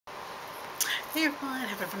Hey everyone,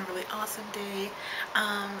 hope having a really awesome day.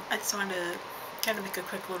 I just wanted to kind of make a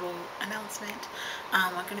quick little announcement.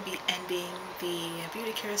 I'm going to be ending the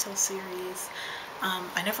Beauty Carousel series.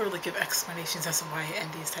 I never really give explanations as to why I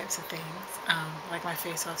end these types of things, like my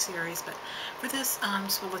Face Off series, but for this,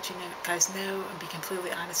 just want to let you guys know and be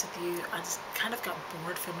completely honest with you, I just kind of got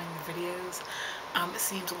bored filming the videos. It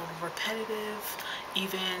seems a little repetitive,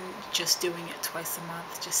 even just doing it twice a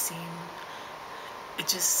month just seemed I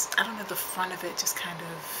don't know, the fun of it just kind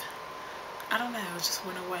of, I don't know, it just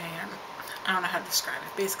went away. I don't know how to describe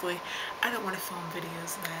it. Basically, I don't want to film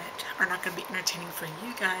videos that are not going to be entertaining for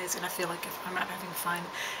you guys, and I feel like if I'm not having fun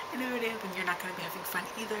in a video, then you're not going to be having fun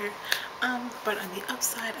either. But on the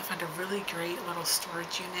upside, I found a really great little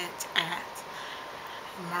storage unit at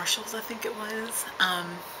Marshall's, I think it was,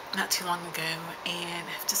 not too long ago, and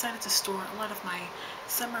I've decided to store a lot of my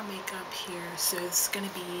summer makeup here. So it's going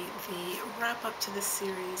to be the wrap up to this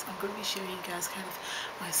series. I'm going to be showing you guys kind of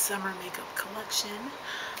my summer makeup collection.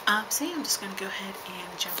 So yeah, I'm just going to go ahead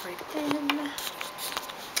and jump right in.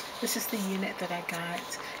 This is the unit that I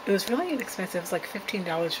got. It was really inexpensive. It was like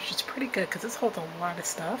 $15, which is pretty good because this holds a lot of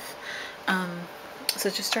stuff. So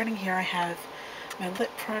just starting here, I have my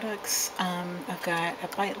lip products. I've got a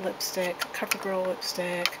Bite lipstick, CoverGirl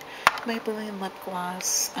lipstick, Maybelline lip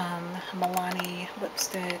gloss, Milani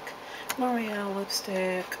lipstick, L'Oreal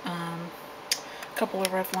lipstick, a couple of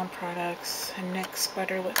Revlon products, a NYX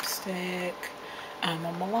butter lipstick, a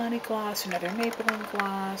Milani gloss, another Maybelline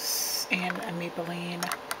gloss, and a Maybelline,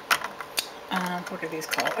 what are these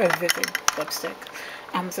called? Oh, Vivid lipstick.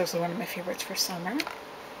 So this is one of my favorites for summer.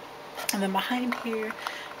 And then behind here,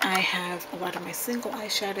 I have a lot of my single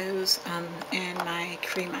eyeshadows and my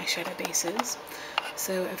cream eyeshadow bases.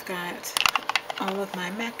 So I've got all of my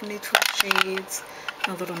MAC neutral shades,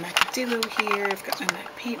 a little MAC Duo here. I've got my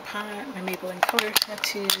MAC Paint Pot, my Maybelline Color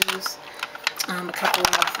Tattoos, a couple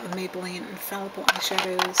of the Maybelline Infallible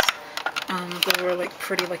eyeshadows. They were like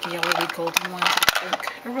pretty like yellowy golden ones, I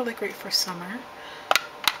think. Are really great for summer.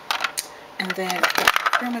 And then I've got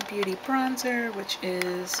Chroma Beauty bronzer, which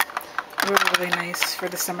is really nice for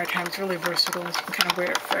the summertime. It's really versatile. You can kind of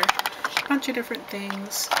wear it for a bunch of different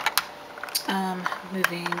things.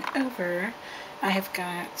 Moving over, I have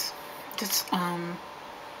got just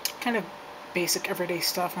kind of basic everyday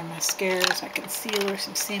stuff. My mascaras, my concealer,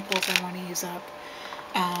 some samples I want to use up.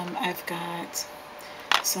 I've got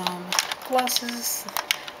some glosses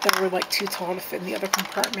that were like too tall to fit in the other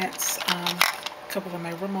compartments. A couple of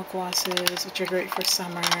my Rimmel glosses, which are great for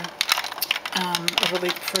summer. A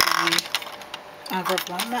really pretty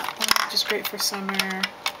Revlon matte one, which is great for summer.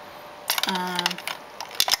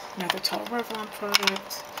 Another tall Revlon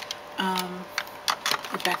product.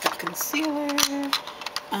 A backup concealer.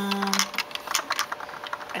 An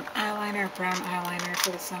eyeliner, a brown eyeliner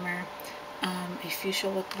for the summer. A fuchsia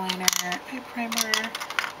lip liner, eye primer,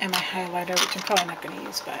 and my highlighter, which I'm probably not going to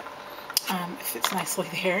use, but it fits nicely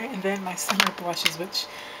there. And then my summer blushes, which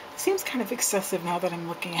seems kind of excessive now that I'm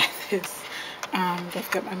looking at this. I've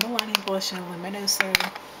got my Milani blush in Luminoso,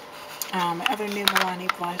 my other new Milani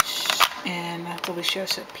blush in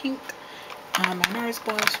Deliciosa Pink, my NARS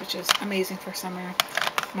blush, which is amazing for summer,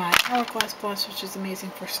 my Hourglass blush, which is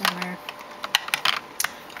amazing for summer,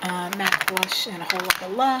 MAC blush in A Whole Lot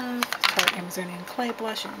of Love, Tarte Amazonian Clay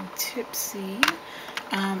blush in Tipsy,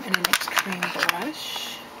 and a NYX cream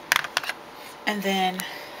blush. And then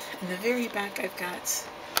in the very back, I've got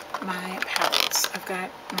my palettes. I've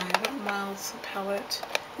got my Wet n Wild's palette.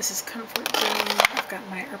 This is Comfort Zone. I've got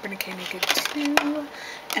my Urban Decay Naked 2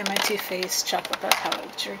 and my Too Faced Chocolate Bar palette,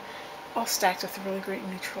 which are all stacked with really great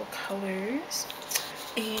neutral colors.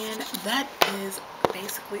 And that is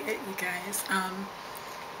basically it, you guys.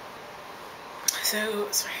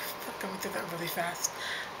 So, sorry, I'm going through that really fast.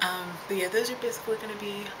 But yeah, those are basically going to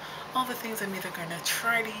be all the things I'm either going to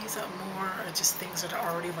try to use up more or just things that are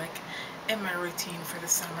already like in my routine for the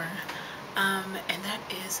summer. And that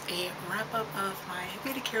is a wrap up of my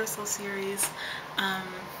Beauty Carousel series. I'm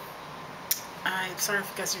sorry if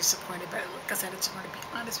you guys are disappointed, but like I said, I just want to be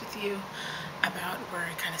honest with you about where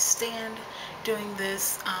I kind of stand doing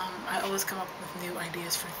this. I always come up with new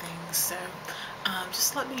ideas for things, so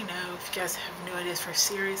just let me know if you guys have new ideas for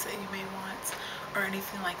series that you may want or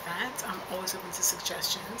anything like that. I'm always open to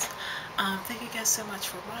suggestions. Thank you guys so much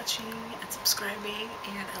for watching and subscribing,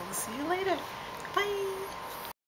 and I will see you later. Bye!